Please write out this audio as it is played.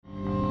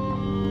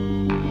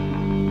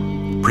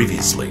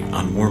Previously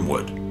on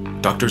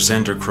Wormwood, Dr.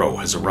 Xander Crow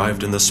has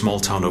arrived in the small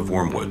town of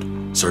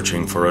Wormwood,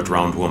 searching for a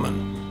drowned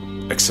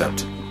woman.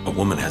 Except, a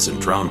woman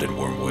hasn't drowned in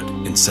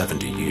Wormwood in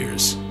 70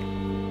 years.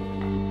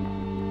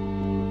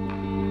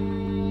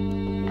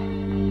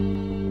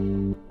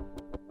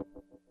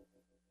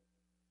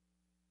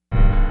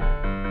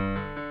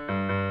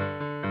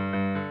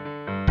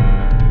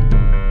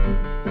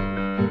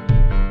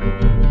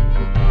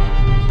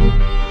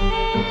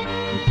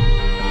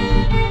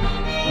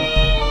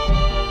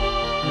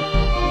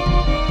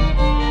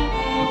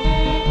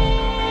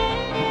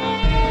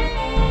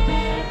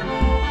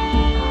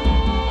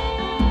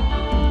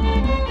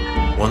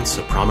 Once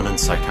a prominent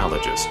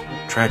psychologist,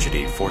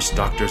 tragedy forced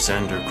Dr.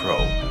 Xander Crow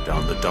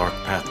down the dark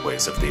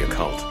pathways of the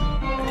occult,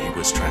 and he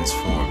was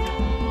transformed.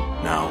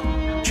 Now,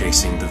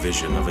 chasing the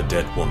vision of a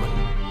dead woman,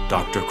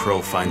 Dr.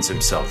 Crow finds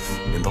himself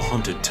in the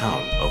haunted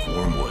town of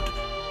Wormwood,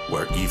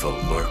 where evil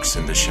lurks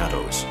in the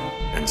shadows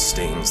and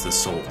stains the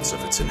souls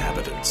of its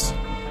inhabitants.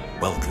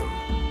 Welcome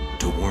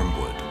to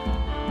Wormwood.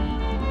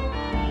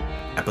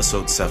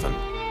 Episode 7,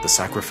 The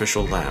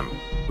Sacrificial Lamb,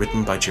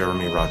 written by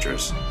Jeremy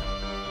Rogers.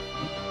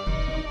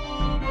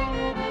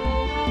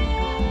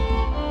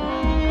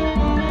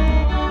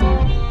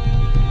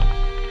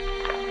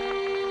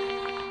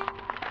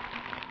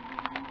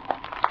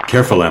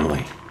 Careful,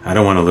 Emily. I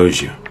don't want to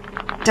lose you.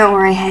 Don't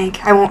worry,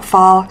 Hank. I won't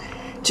fall.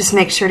 Just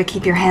make sure to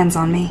keep your hands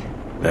on me.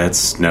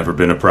 That's never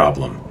been a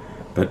problem,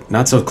 but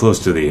not so close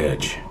to the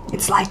edge.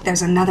 It's like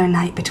there's another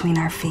night between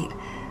our feet.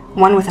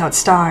 One without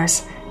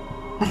stars.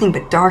 Nothing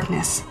but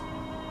darkness.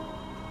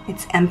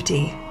 It's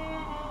empty.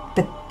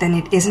 But then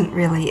it isn't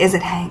really, is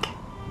it, Hank?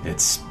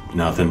 It's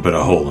nothing but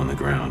a hole in the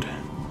ground.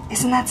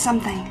 Isn't that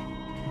something?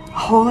 A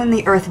hole in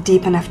the earth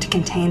deep enough to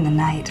contain the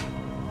night.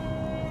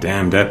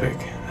 Damned epic.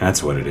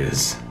 That's what it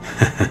is.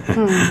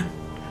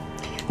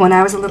 When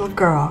I was a little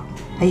girl,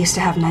 I used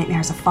to have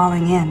nightmares of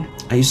falling in.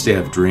 I used to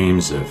have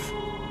dreams of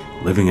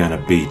living on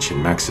a beach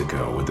in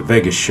Mexico with a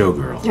Vegas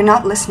showgirl. You're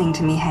not listening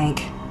to me,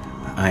 Hank.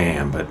 I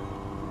am, but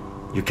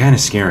you're kind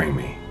of scaring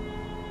me.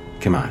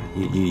 Come on,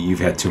 you've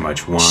had too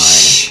much wine.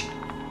 Shh!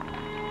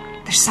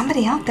 There's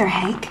somebody out there,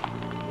 Hank.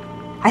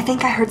 I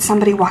think I heard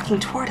somebody walking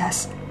toward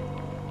us.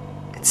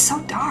 It's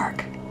so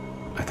dark.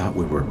 I thought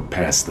we were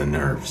past the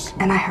nerves.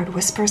 And I heard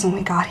whispers when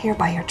we got here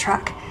by your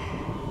truck.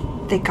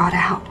 They got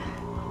out.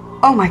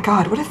 Oh my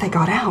God, what if they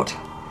got out?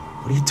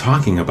 What are you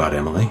talking about,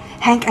 Emily?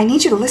 Hank, I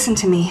need you to listen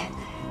to me.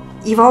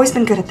 You've always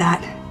been good at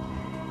that.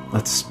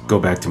 Let's go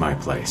back to my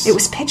place. It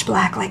was pitch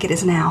black like it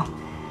is now.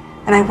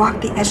 And I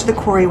walked the edge of the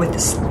quarry with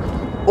this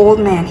old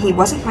man. He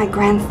wasn't my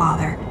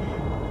grandfather,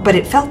 but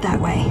it felt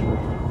that way.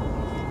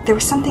 There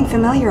was something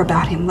familiar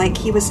about him, like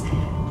he was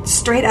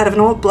straight out of an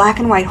old black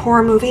and white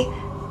horror movie.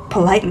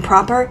 Polite and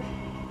proper,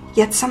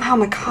 yet somehow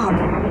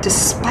macabre,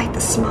 despite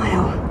the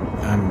smile.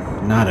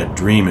 I'm not a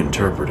dream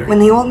interpreter. When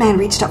the old man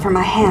reached up for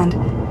my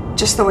hand,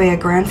 just the way a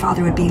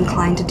grandfather would be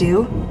inclined to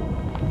do,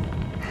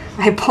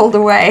 I pulled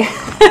away.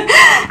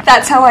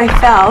 That's how I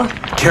fell.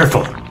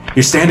 Careful!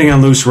 You're standing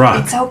on loose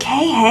rock. It's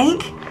okay,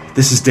 Hank.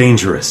 This is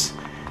dangerous.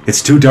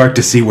 It's too dark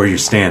to see where you're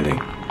standing.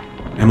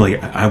 Emily,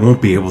 I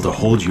won't be able to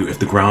hold you if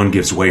the ground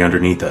gives way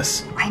underneath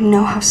us. I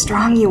know how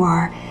strong you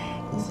are.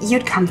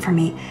 You'd come for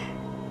me.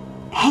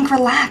 Hank,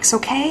 relax,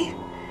 okay?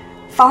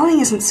 Falling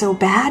isn't so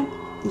bad.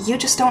 You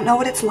just don't know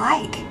what it's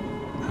like.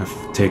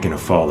 I've taken a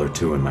fall or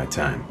two in my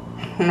time.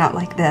 Not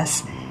like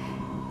this.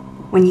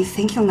 When you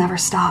think you'll never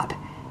stop.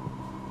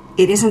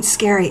 It isn't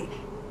scary.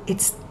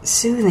 It's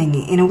soothing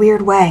in a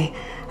weird way.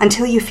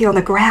 Until you feel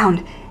the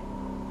ground.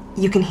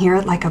 You can hear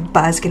it like a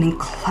buzz getting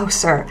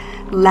closer,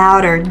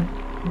 louder,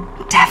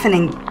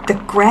 deafening. The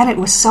granite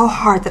was so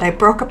hard that I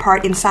broke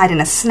apart inside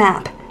in a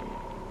snap.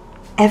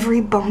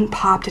 Every bone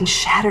popped and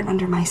shattered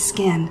under my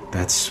skin.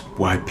 That's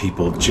why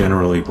people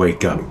generally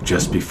wake up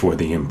just before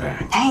the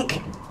impact.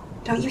 Hank,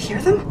 don't you hear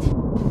them?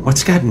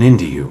 What's gotten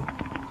into you?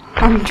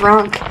 I'm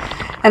drunk,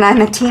 and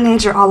I'm a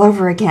teenager all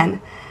over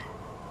again.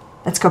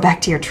 Let's go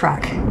back to your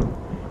truck.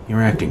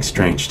 You're acting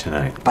strange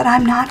tonight. But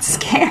I'm not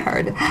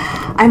scared.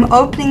 I'm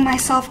opening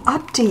myself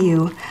up to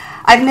you.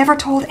 I've never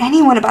told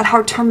anyone about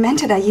how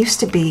tormented I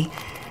used to be.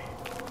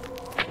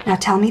 Now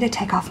tell me to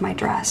take off my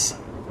dress.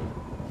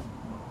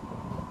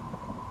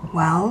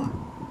 Well,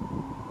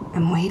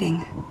 I'm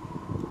waiting.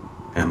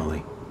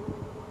 Emily,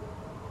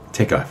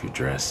 take off your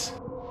dress.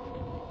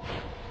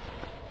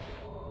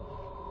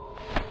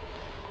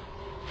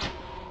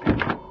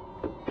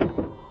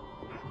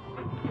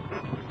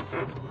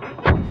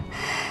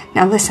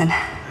 Now listen.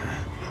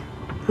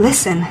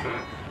 Listen.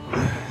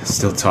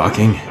 Still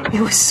talking? It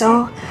was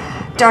so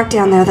dark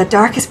down there, the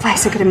darkest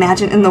place I could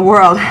imagine in the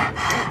world.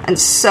 And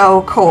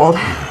so cold.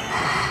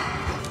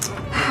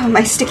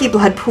 My sticky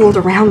blood pooled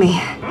around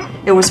me.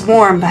 It was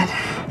warm, but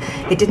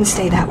it didn't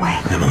stay that way.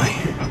 Emily.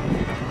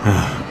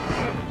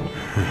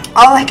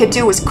 All I could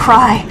do was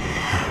cry.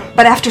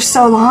 But after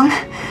so long,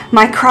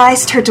 my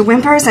cries turned to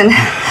whimpers and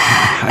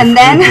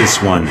then...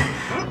 This one.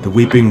 The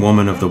Weeping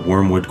Woman of the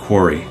Wormwood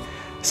Quarry.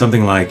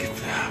 Something like...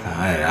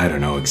 I don't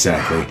know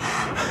exactly.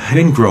 I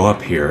didn't grow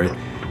up here.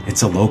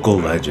 It's a local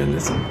legend.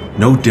 It's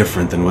no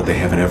different than what they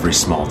have in every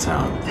small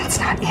town. That's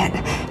not it,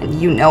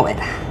 and you know it.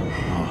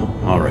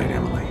 Oh, all right,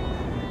 Emily.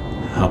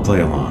 I'll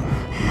play along.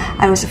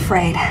 I was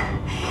afraid.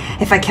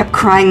 If I kept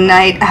crying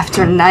night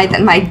after night,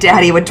 then my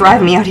daddy would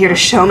drive me out here to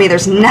show me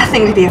there's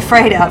nothing to be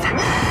afraid of.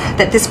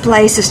 That this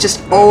place is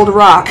just old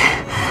rock.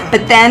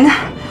 But then,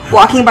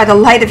 walking by the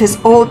light of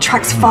his old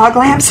truck's fog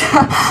lamps,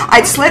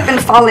 I'd slip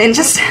and fall in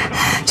just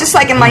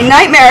like in my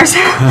nightmares.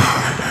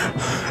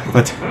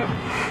 But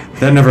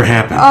that never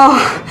happened.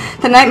 Oh,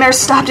 the nightmares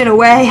stopped in a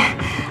way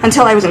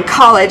until I was in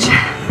college.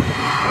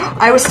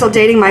 I was still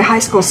dating my high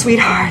school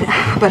sweetheart,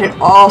 but it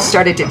all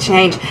started to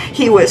change.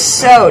 He was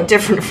so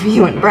different from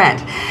you and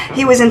Brent.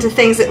 He was into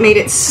things that made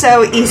it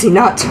so easy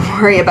not to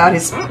worry about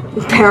his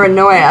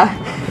paranoia.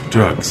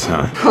 Drugs,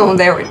 huh? Oh,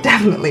 they were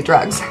definitely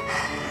drugs.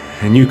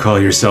 And you call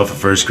yourself a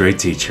first-grade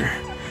teacher.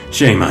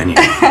 Shame on you.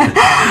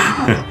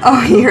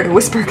 Oh, he heard a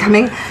whisper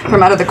coming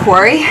from out of the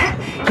quarry.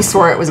 He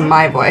swore it was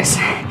my voice.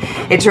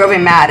 It drove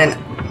him mad, and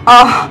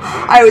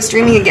I was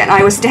dreaming again.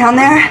 I was down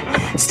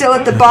there, still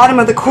at the bottom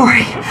of the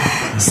quarry,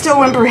 still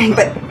whimpering,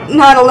 but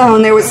not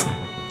alone. There was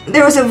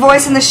a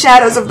voice in the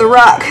shadows of the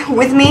rock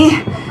with me.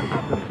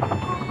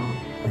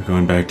 You're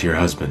going back to your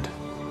husband,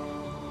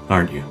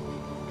 aren't you?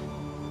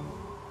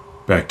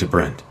 Back to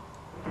Brent.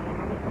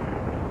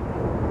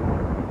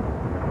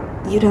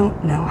 You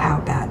don't know how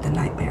bad the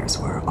nightmares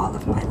were all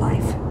of my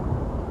life.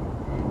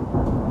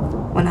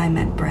 When I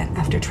met Brent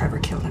after Trevor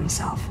killed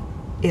himself,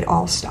 it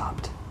all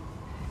stopped.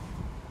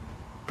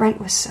 Brent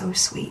was so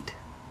sweet.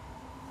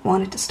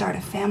 Wanted to start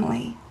a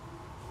family,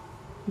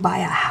 buy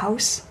a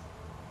house.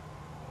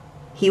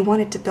 He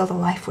wanted to build a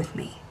life with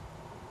me.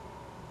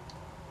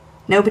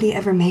 Nobody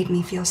ever made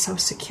me feel so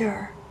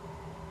secure.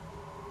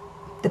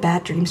 The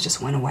bad dreams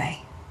just went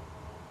away.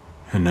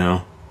 And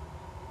now?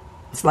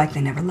 It's like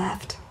they never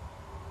left.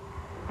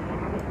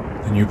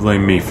 Then you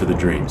blame me for the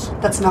dreams.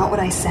 That's not what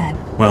I said.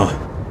 Well,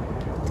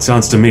 it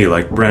sounds to me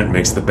like Brent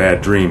makes the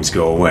bad dreams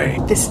go away.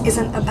 This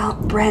isn't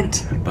about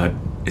Brent. But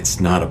it's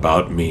not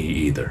about me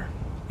either,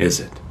 is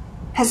it?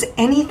 Has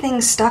anything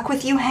stuck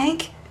with you,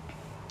 Hank?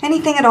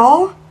 Anything at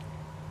all?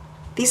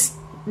 These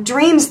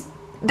dreams,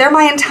 they're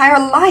my entire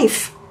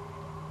life.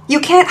 You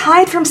can't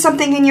hide from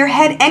something in your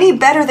head any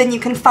better than you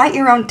can fight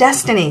your own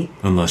destiny.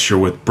 Unless you're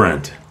with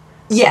Brent.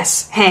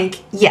 Yes,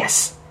 Hank,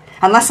 yes.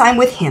 Unless I'm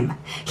with him.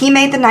 He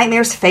made the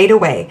nightmares fade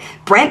away.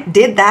 Brent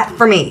did that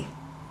for me.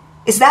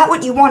 Is that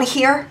what you want to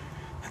hear?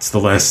 It's the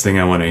last thing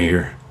I want to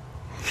hear.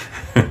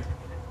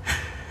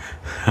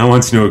 I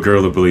once knew a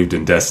girl who believed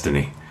in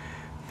destiny.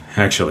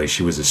 Actually,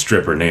 she was a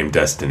stripper named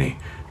Destiny,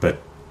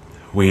 but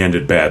we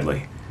ended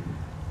badly.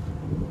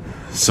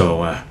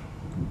 So,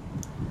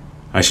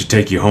 I should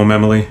take you home,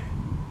 Emily?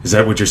 Is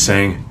that what you're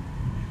saying?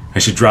 I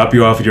should drop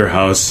you off at your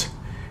house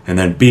and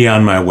then be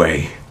on my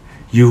way.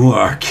 You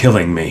are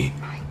killing me.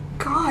 My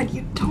God,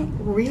 you don't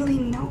really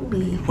know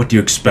me. What do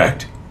you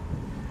expect?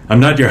 I'm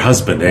not your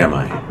husband, am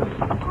I?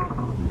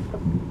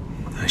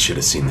 I should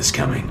have seen this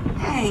coming.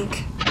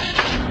 Hank.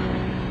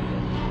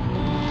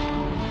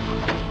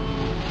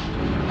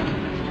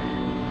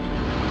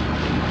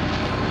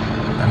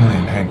 Emily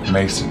and Hank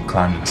Mason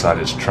climbed inside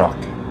his truck.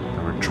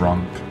 They were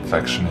drunk,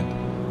 affectionate,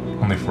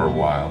 only for a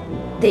while.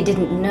 They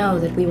didn't know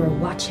that we were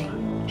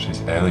watching.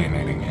 She's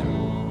alienating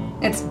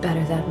him. It's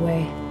better that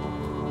way.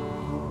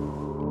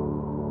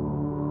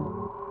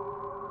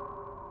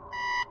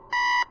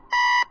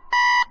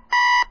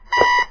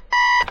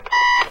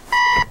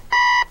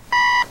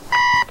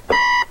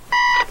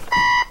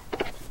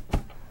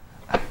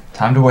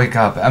 Time to wake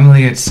up.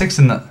 Emily, it's 6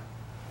 in the...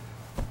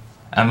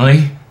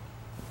 Emily?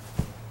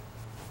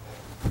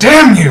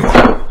 Damn you!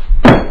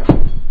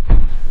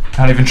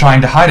 Not even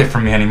trying to hide it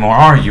from me anymore,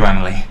 are you,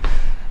 Emily?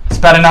 It's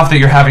bad enough that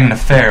you're having an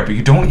affair, but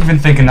you don't even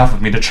think enough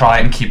of me to try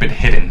and keep it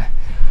hidden.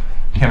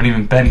 You haven't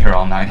even been here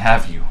all night,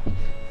 have you?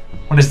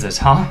 What is this,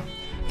 huh?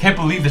 Can't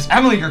believe this.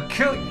 Emily, you're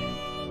killing me!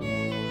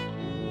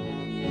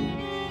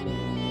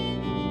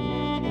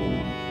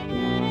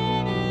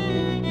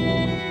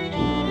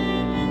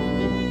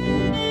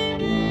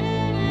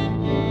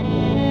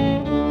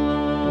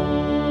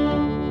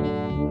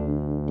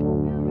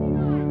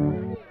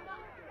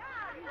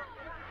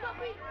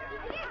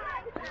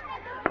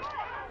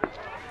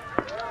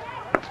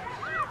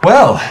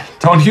 Well,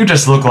 don't you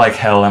just look like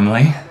hell,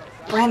 Emily?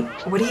 Brent,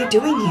 what are you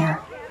doing here?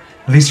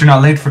 At least you're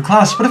not late for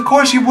class, but of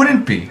course you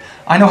wouldn't be.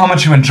 I know how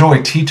much you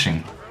enjoy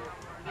teaching.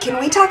 Can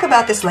we talk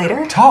about this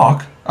later?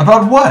 Talk?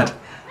 About what?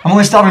 I'm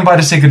only stopping by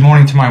to say good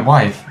morning to my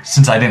wife,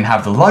 since I didn't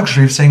have the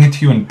luxury of saying it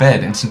to you in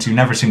bed, and since you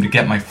never seem to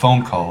get my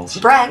phone calls.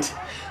 Brent!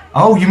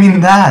 Oh, you mean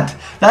that?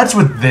 That's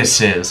what this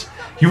is.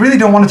 You really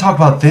don't want to talk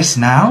about this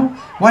now?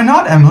 Why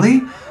not,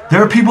 Emily?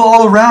 There are people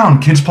all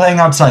around, kids playing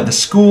outside the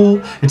school.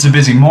 It's a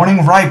busy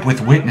morning, ripe with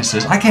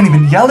witnesses. I can't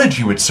even yell at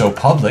you, it's so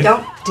public.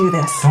 Don't do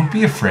this. Don't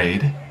be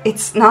afraid.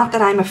 It's not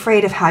that I'm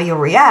afraid of how you'll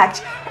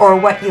react or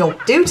what you'll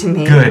do to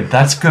me. Good,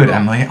 that's good,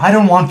 Emily. I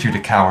don't want you to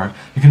cower.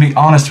 You can be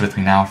honest with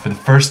me now for the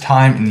first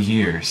time in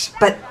years.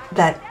 But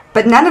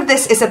none of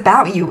this is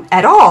about you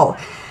at all.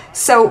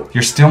 So...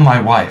 You're still my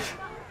wife.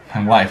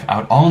 My wife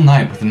out all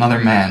night with another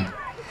man.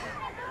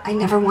 I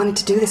never wanted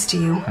to do this to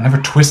you. I never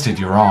twisted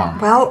your arm.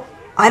 Well,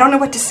 I don't know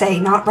what to say.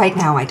 Not right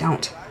now, I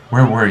don't.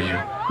 Where were you?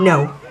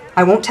 No,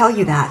 I won't tell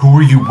you that. Who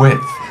were you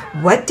with?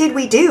 What did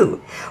we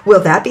do?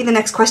 Will that be the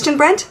next question,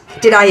 Brent?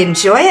 Did I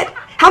enjoy it?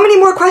 How many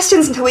more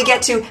questions until we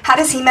get to how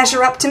does he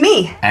measure up to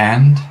me?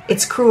 And?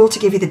 It's cruel to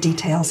give you the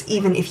details,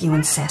 even if you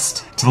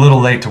insist. It's a little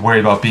late to worry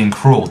about being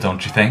cruel,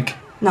 don't you think?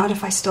 Not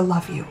if I still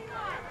love you.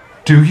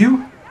 Do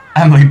you?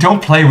 Emily,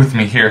 don't play with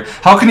me here.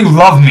 How can you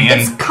love me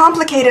and... It's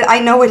complicated, I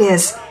know it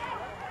is.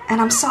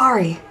 And I'm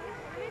sorry.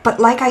 But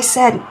like I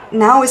said,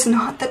 now is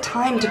not the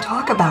time to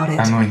talk about it.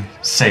 Emily,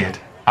 say it.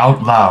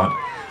 Out loud.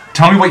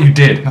 Tell me what you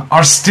did,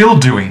 are still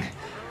doing.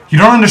 You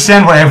don't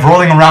understand what I have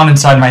rolling around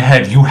inside my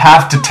head. You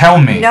have to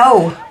tell me.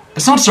 No.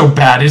 It's not so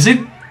bad, is it?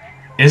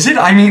 Is it?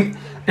 I mean,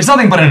 it's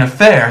nothing but an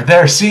affair.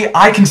 There, see,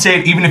 I can say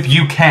it even if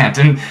you can't.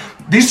 And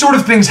these sort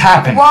of things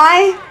happen.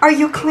 Why are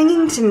you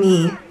clinging to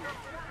me?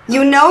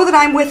 You know that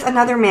I'm with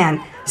another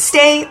man.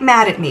 Stay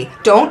mad at me.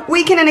 Don't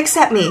weaken and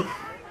accept me.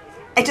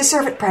 I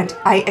deserve it, Brent.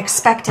 I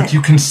expect it. But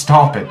you can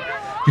stop it.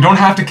 You don't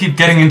have to keep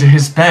getting into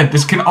his bed.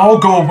 This can all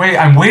go away.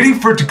 I'm waiting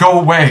for it to go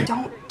away.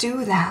 Don't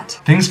do that.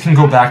 Things can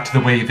go back to the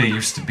way they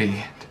used to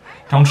be.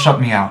 Don't shut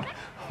me out.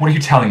 What are you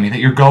telling me? That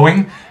you're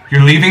going?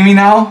 You're leaving me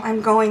now?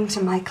 I'm going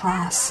to my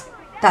class.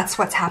 That's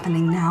what's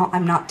happening now.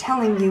 I'm not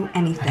telling you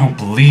anything. I don't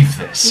believe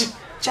this. You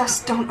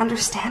just don't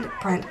understand it,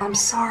 Brent. I'm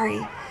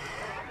sorry.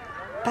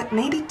 But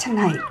maybe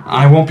tonight.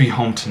 I won't be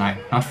home tonight.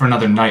 Not for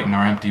another night in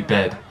our empty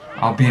bed.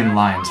 I'll be in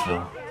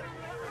Lionsville.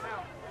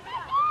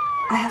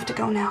 I have to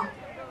go now.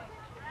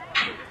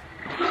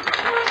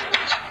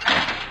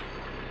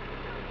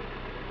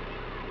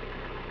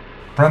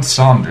 Brent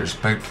Saunders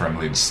begged for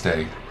Emily to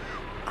stay,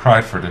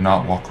 cried for her to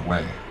not walk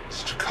away.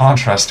 Such a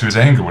contrast to his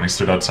anger when he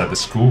stood outside the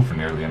school for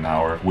nearly an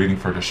hour, waiting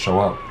for her to show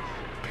up,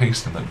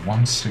 paced and lit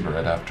one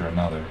cigarette after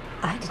another.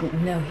 I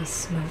didn't know he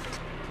smoked.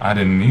 I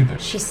didn't either.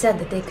 She said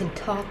that they could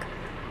talk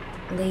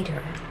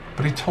later.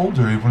 But he told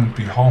her he wouldn't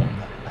be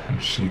home,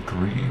 and she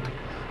agreed.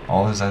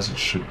 All is as it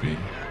should be.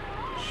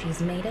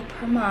 She's made up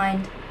her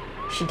mind.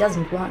 She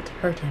doesn't want to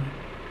hurt him.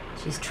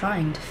 She's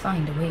trying to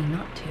find a way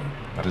not to.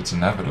 But it's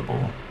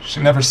inevitable.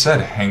 She never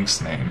said Hank's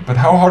name, but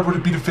how hard would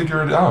it be to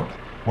figure it out?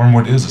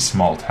 Wormwood is a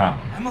small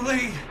town.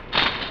 Emily!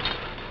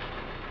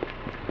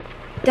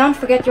 Don't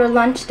forget your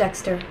lunch,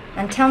 Dexter,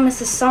 and tell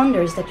Mrs.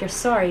 Saunders that you're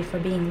sorry for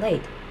being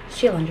late.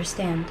 She'll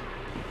understand.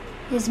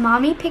 Is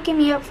Mommy picking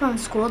me up from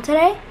school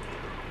today?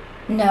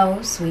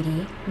 No,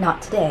 sweetie,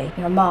 not today.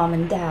 Your mom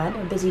and dad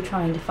are busy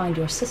trying to find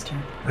your sister.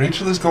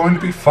 Rachel is going to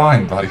be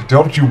fine, buddy.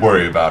 Don't you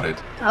worry about it.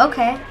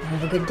 Okay.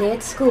 Have a good day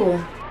at school.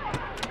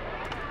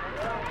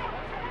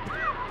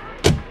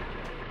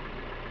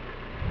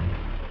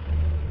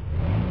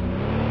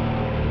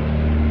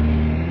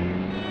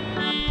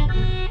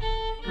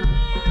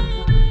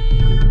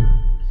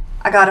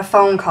 I got a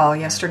phone call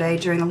yesterday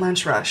during the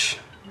lunch rush.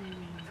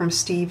 From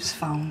Steve's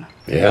phone.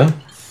 Yeah?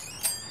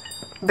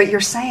 But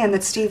you're saying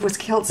that Steve was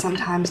killed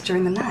sometimes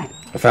during the night.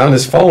 I found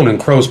his phone in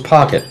Crow's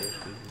pocket.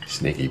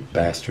 Sneaky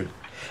bastard.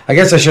 I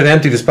guess I should have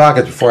emptied his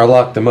pockets before I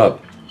locked him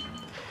up.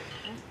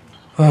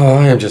 Oh,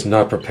 I am just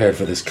not prepared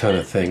for this kind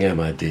of thing, am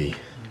I, Dee?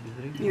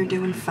 You're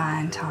doing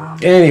fine, Tom.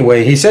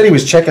 Anyway, he said he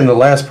was checking the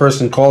last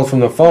person called from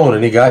the phone,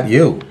 and he got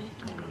you.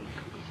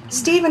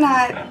 Steve and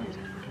I,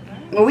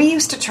 we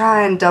used to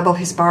try and double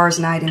his bar's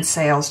night in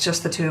sales,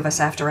 just the two of us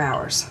after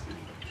hours.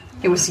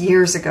 It was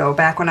years ago,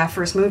 back when I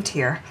first moved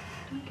here.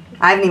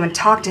 I haven't even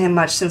talked to him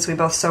much since we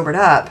both sobered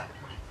up.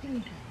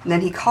 And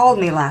then he called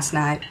me last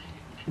night,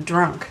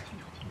 drunk.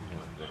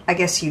 I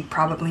guess you'd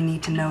probably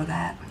need to know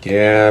that.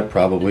 Yeah, I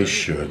probably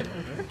should.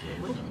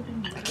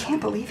 I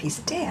can't believe he's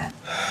dead.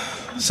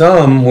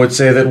 Some would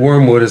say that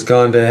Wormwood has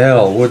gone to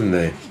hell, wouldn't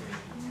they?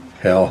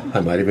 Hell, I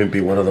might even be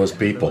one of those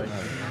people.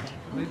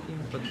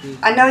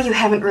 I know you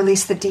haven't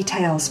released the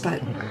details,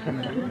 but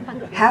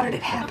how did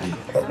it happen?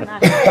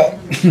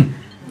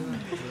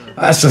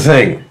 That's the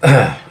thing.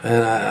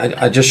 And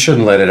I just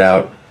shouldn't let it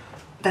out.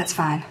 That's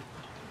fine.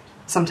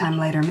 Sometime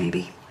later,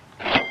 maybe.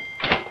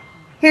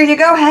 Here you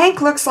go,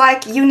 Hank. Looks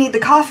like you need the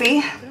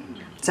coffee.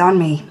 It's on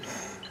me.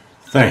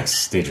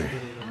 Thanks, Deidre.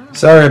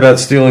 Sorry about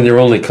stealing your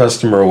only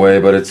customer away,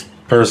 but it's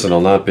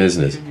personal, not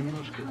business.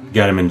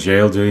 Got him in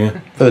jail, do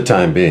you? For the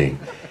time being.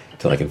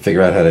 Till I can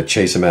figure out how to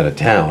chase him out of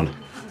town.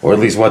 Or at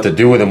least what to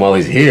do with him while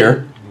he's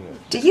here.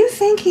 Do you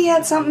think he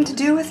had something to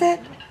do with it?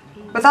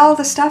 With all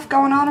the stuff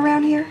going on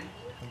around here?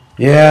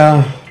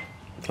 Yeah,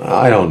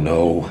 I don't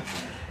know.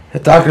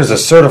 That doctor's a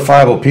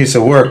certifiable piece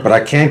of work, but I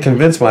can't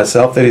convince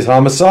myself that he's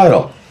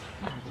homicidal.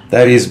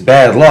 That he's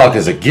bad luck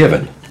is a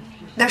given.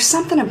 There's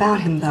something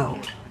about him,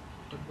 though.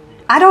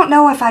 I don't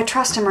know if I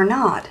trust him or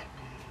not.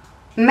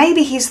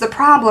 Maybe he's the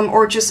problem,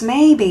 or just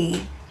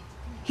maybe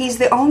he's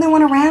the only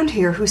one around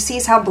here who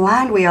sees how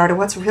blind we are to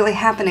what's really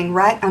happening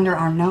right under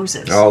our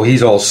noses. Oh,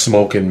 he's all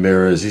smoke and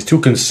mirrors. He's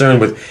too concerned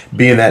with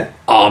being that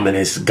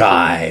ominous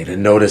guy to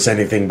notice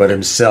anything but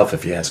himself,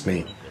 if you ask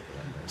me.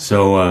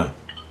 So,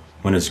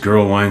 when his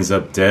girl winds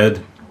up dead,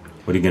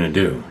 what are you gonna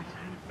do?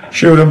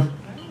 Shoot him.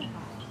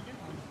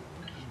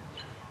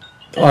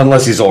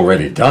 Unless he's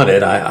already done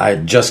it. I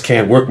just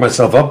can't work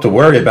myself up to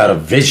worry about a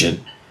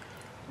vision.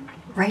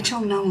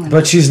 Rachel Nolan.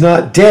 But she's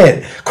not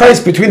dead.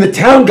 Christ, between the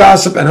town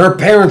gossip and her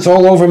parents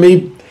all over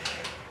me,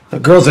 the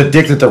girl's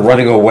addicted to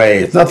running away.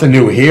 It's nothing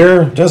new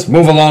here. Just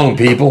move along,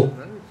 people.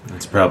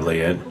 That's probably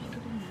it.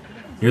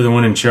 You're the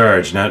one in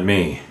charge, not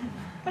me.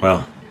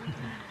 Well,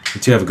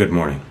 let's you have a good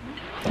morning.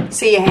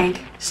 See you,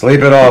 Hank.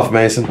 Sleep it off,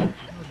 Mason.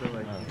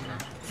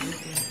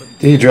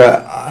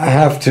 Deidre, I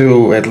have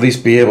to at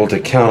least be able to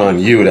count on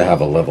you to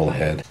have a level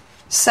head.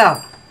 So,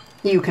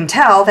 you can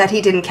tell that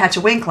he didn't catch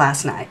a wink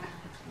last night.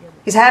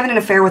 He's having an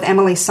affair with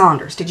Emily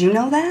Saunders. Did you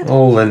know that?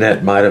 Oh,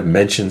 Lynette might have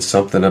mentioned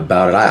something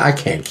about it. I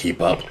can't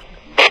keep up.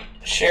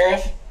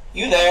 Sheriff,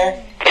 you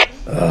there?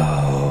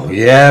 Oh,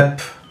 yep.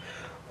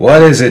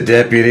 What is it,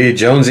 Deputy?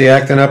 Jonesy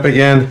acting up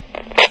again?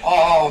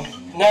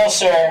 No,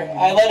 sir.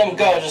 I let him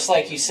go, just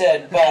like you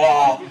said.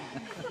 But,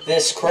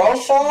 this Crow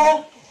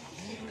fella,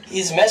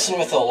 he's messing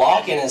with the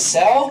lock in his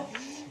cell,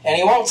 and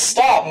he won't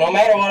stop, no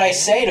matter what I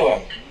say to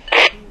him.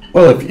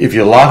 Well, if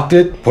you locked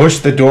it,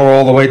 pushed the door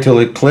all the way till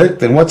it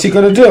clicked, then what's he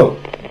going to do?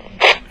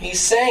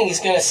 He's saying he's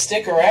going to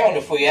stick around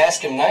if we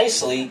ask him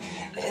nicely,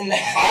 and...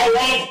 I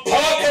want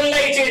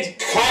percolated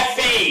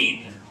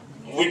caffeine,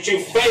 which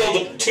you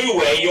failed to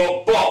two-way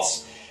your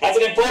boss. That's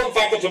an important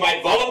factor to my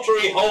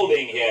voluntary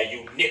holding here,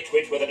 you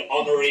nitwit with an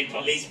honorary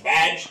police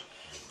badge.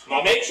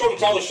 Now make sure to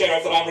tell the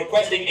sheriff that I'm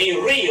requesting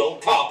a real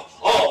cup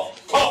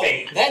of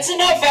coffee. That's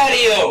enough out of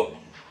you!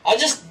 I'll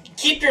just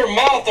keep your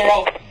mouth or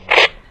I'll...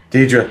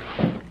 Deidre,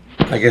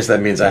 I guess that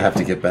means I have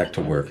to get back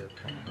to work.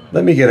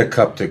 Let me get a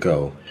cup to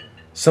go.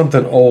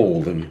 Something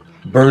old and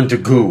burned to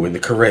goo in the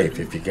carafe,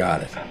 if you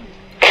got it.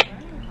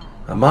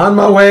 I'm on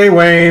my way,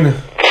 Wayne.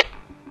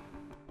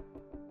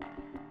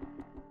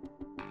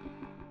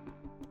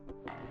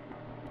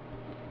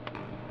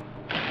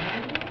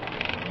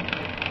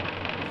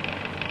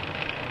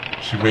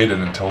 She waited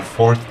until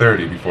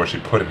 4:30 before she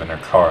put him in her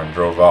car and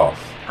drove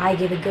off. I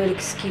gave a good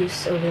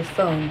excuse over the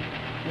phone.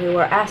 We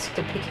were asked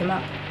to pick him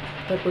up,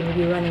 but we would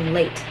be running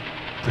late.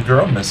 The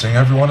girl missing,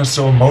 everyone is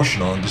so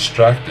emotional and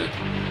distracted.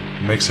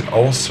 It makes it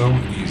all so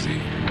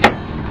easy.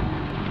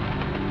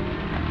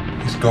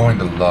 He's going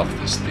to love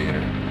this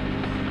theater.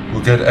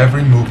 We'll get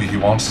every movie he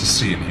wants to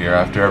see in here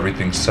after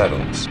everything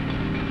settles.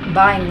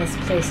 Buying this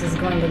place is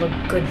going to look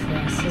good for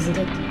us, isn't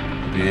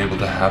it? Be able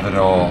to have it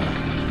all.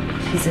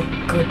 He's a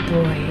good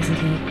boy, isn't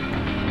he?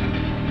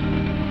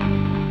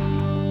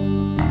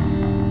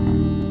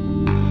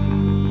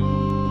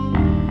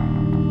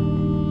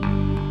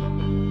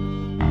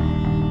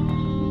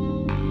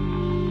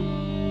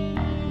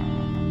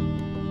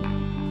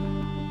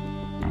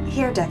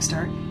 Here,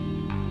 Dexter.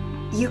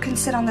 You can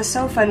sit on the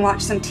sofa and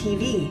watch some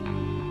TV.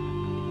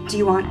 Do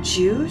you want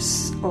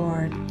juice,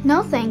 or...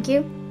 No, thank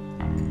you.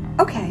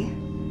 Okay.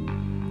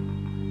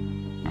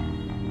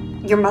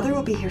 Your mother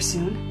will be here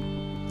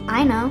soon.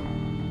 I know.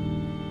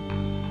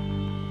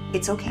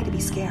 It's okay to be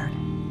scared.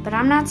 But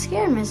I'm not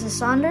scared, Mrs.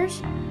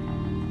 Saunders.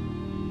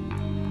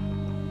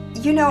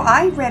 You know,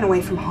 I ran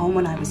away from home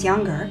when I was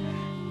younger.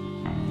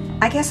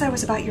 I guess I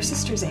was about your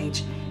sister's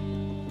age.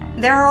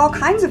 There are all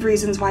kinds of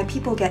reasons why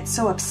people get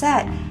so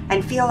upset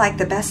and feel like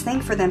the best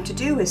thing for them to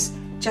do is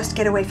just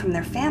get away from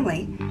their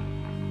family.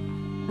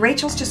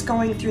 Rachel's just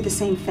going through the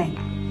same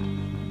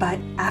thing. But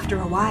after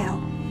a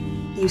while,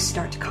 you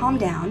start to calm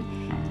down,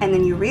 and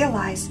then you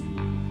realize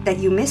that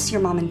you miss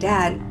your mom and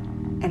dad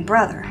and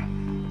brother.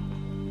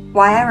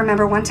 Why, I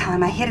remember one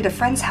time I hid at a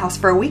friend's house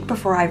for a week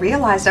before I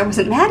realized I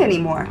wasn't mad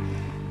anymore.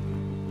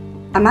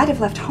 I might have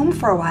left home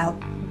for a while,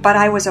 but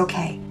I was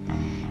okay.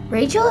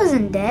 Rachel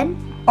isn't dead?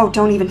 Oh,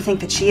 don't even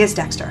think that she is,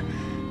 Dexter.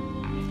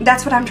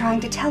 That's what I'm trying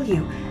to tell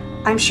you.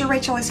 I'm sure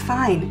Rachel is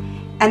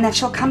fine, and that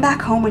she'll come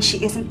back home when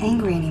she isn't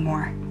angry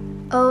anymore.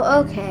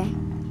 Oh, okay.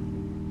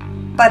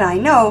 But I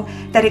know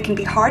that it can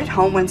be hard at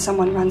home when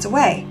someone runs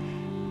away.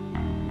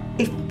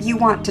 If you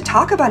want to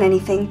talk about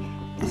anything,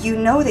 you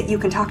know that you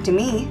can talk to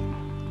me.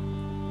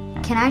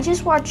 Can I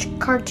just watch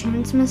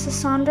cartoons, Mrs.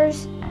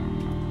 Saunders?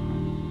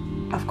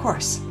 Of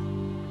course.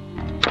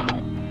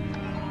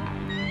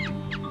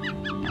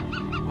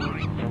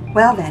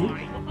 Well then,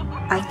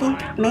 I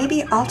think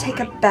maybe I'll take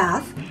a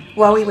bath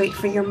while we wait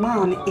for your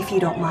mom, if you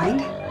don't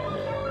mind.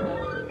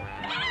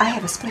 I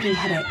have a splitting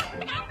headache.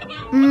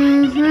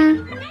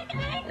 Mm-hmm.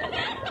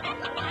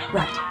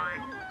 Right.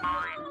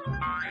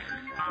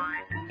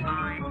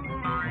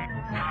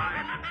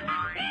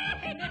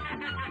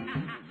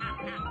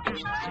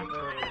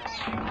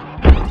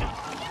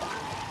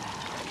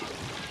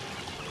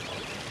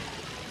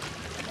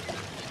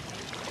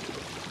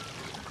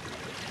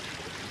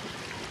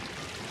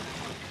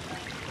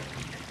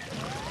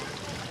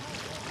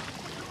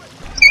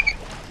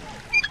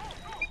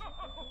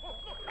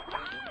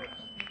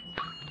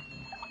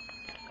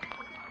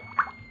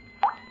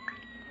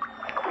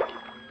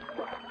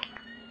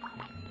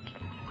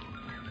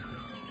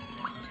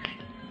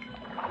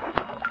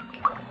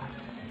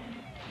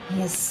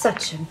 He is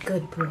such a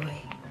good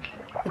boy.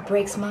 It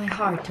breaks my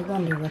heart to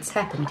wonder what's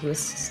happened to his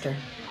sister.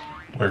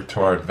 Worked to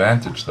our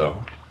advantage,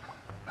 though.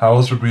 How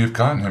else would we have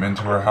gotten him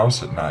into our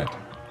house at night?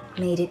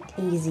 Made it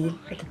easy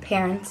with the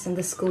parents and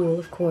the school,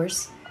 of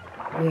course.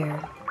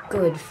 We're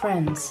good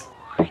friends.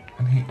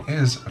 And he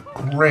is a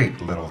great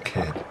little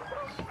kid.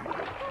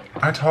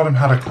 I taught him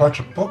how to clutch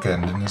a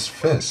bookend in his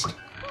fist.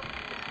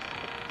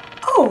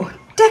 Oh,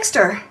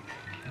 Dexter!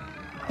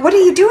 What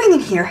are you doing in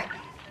here?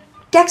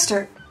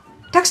 Dexter,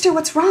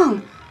 what's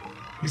wrong?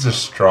 He's a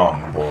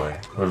strong boy.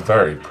 We're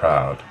very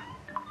proud.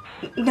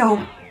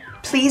 No,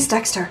 please,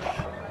 Dexter.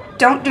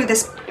 Don't do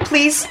this.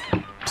 Please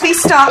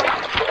stop.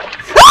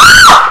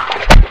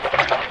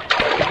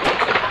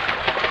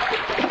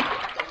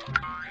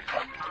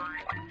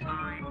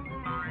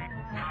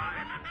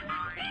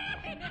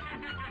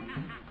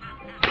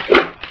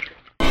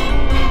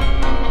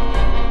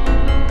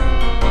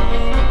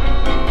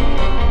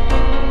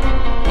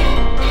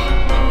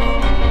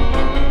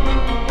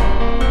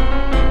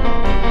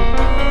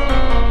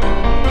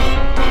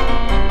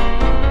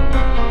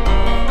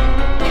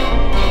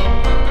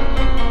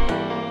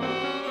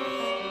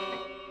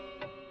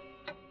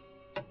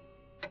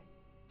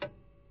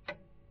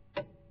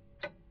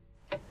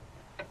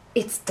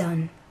 It's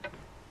done.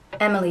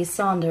 Emily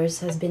Saunders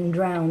has been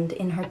drowned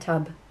in her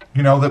tub.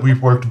 You know that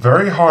we've worked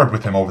very hard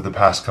with him over the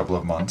past couple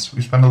of months.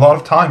 We've spent a lot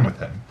of time with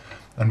him,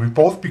 and we've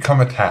both become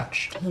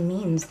attached. He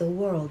means the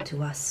world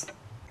to us.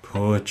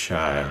 Poor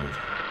child.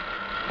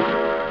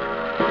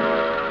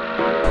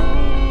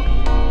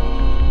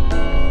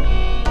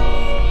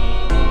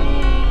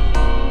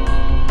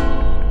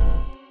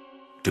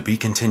 To be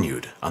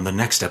continued on the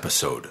next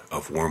episode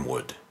of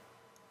Wormwood.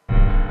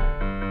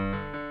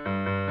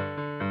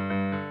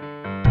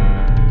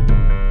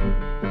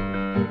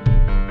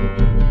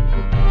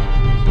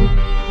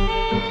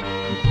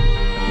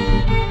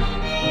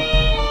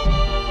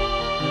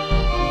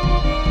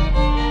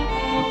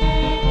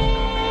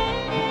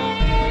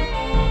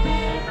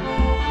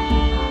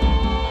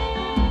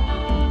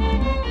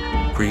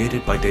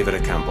 Created by David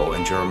Acampo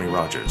and Jeremy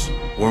Rogers,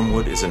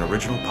 Wormwood is an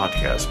original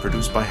podcast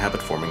produced by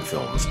Habit Forming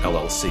Films,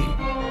 LLC,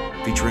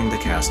 featuring the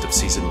cast of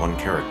Season 1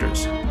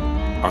 characters.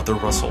 Arthur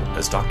Russell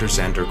as Dr.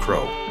 Xander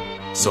Crow,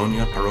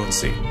 Sonia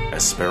Peruzzi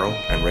as Sparrow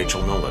and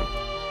Rachel Nolan,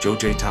 Joe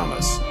J.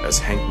 Thomas as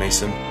Hank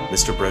Mason,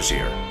 Mr.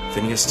 Brezier,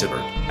 Phineas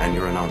Tibbert, and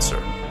your announcer,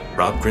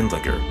 Rob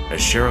Grindlinger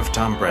as Sheriff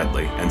Tom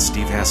Bradley and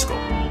Steve Haskell,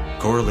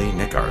 Coralie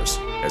Nickars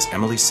as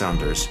Emily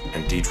Saunders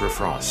and Deidre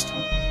Frost,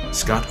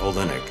 Scott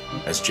Olenek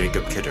as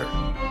Jacob Kidder,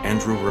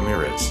 Andrew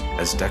Ramirez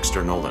as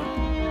Dexter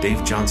Nolan,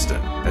 Dave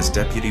Johnston as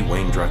Deputy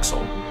Wayne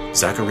Drexel,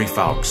 Zachary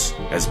Fawkes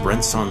as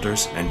Brent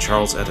Saunders and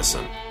Charles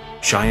Edison,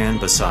 Cheyenne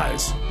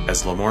Basaiz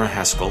as Lamora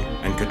Haskell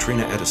and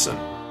Katrina Edison,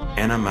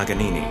 Anna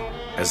Maganini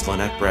as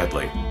Lynette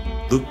Bradley,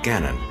 Luke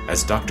Gannon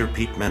as Dr.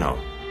 Pete Menno,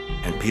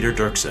 and Peter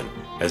Dirksen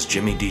as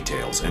Jimmy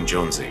Details and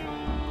Jonesy.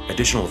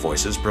 Additional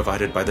voices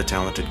provided by the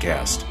talented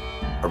cast.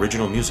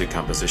 Original music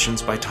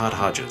compositions by Todd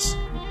Hodges.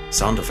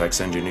 Sound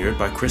effects engineered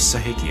by Chris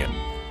Sahakian.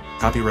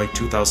 Copyright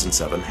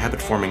 2007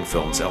 Habit Forming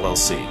Films,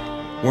 LLC.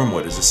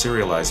 Wormwood is a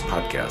serialized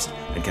podcast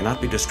and cannot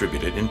be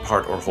distributed in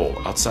part or whole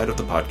outside of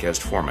the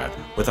podcast format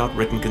without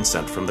written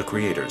consent from the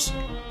creators.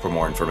 For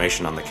more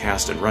information on the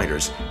cast and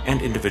writers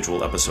and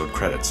individual episode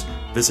credits,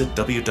 visit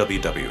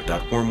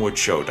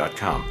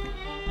www.wormwoodshow.com.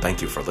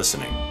 Thank you for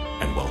listening,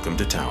 and welcome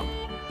to town.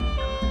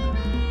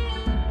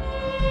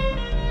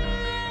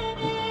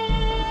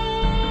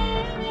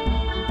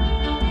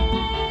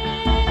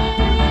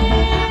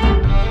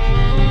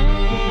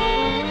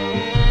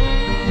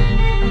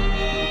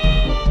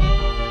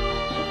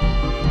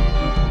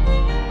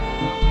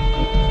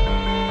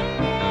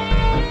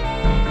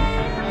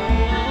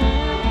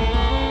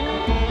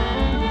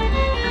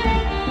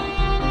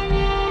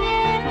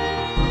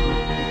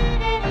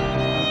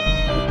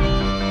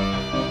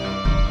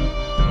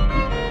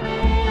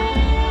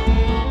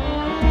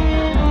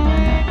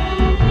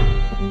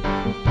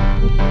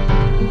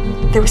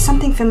 There was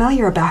something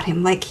familiar about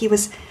him, like he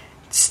was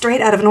straight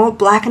out of an old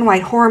black and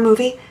white horror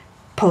movie,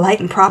 polite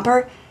and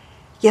proper,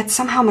 yet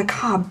somehow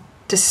macabre,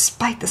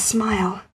 despite the smile.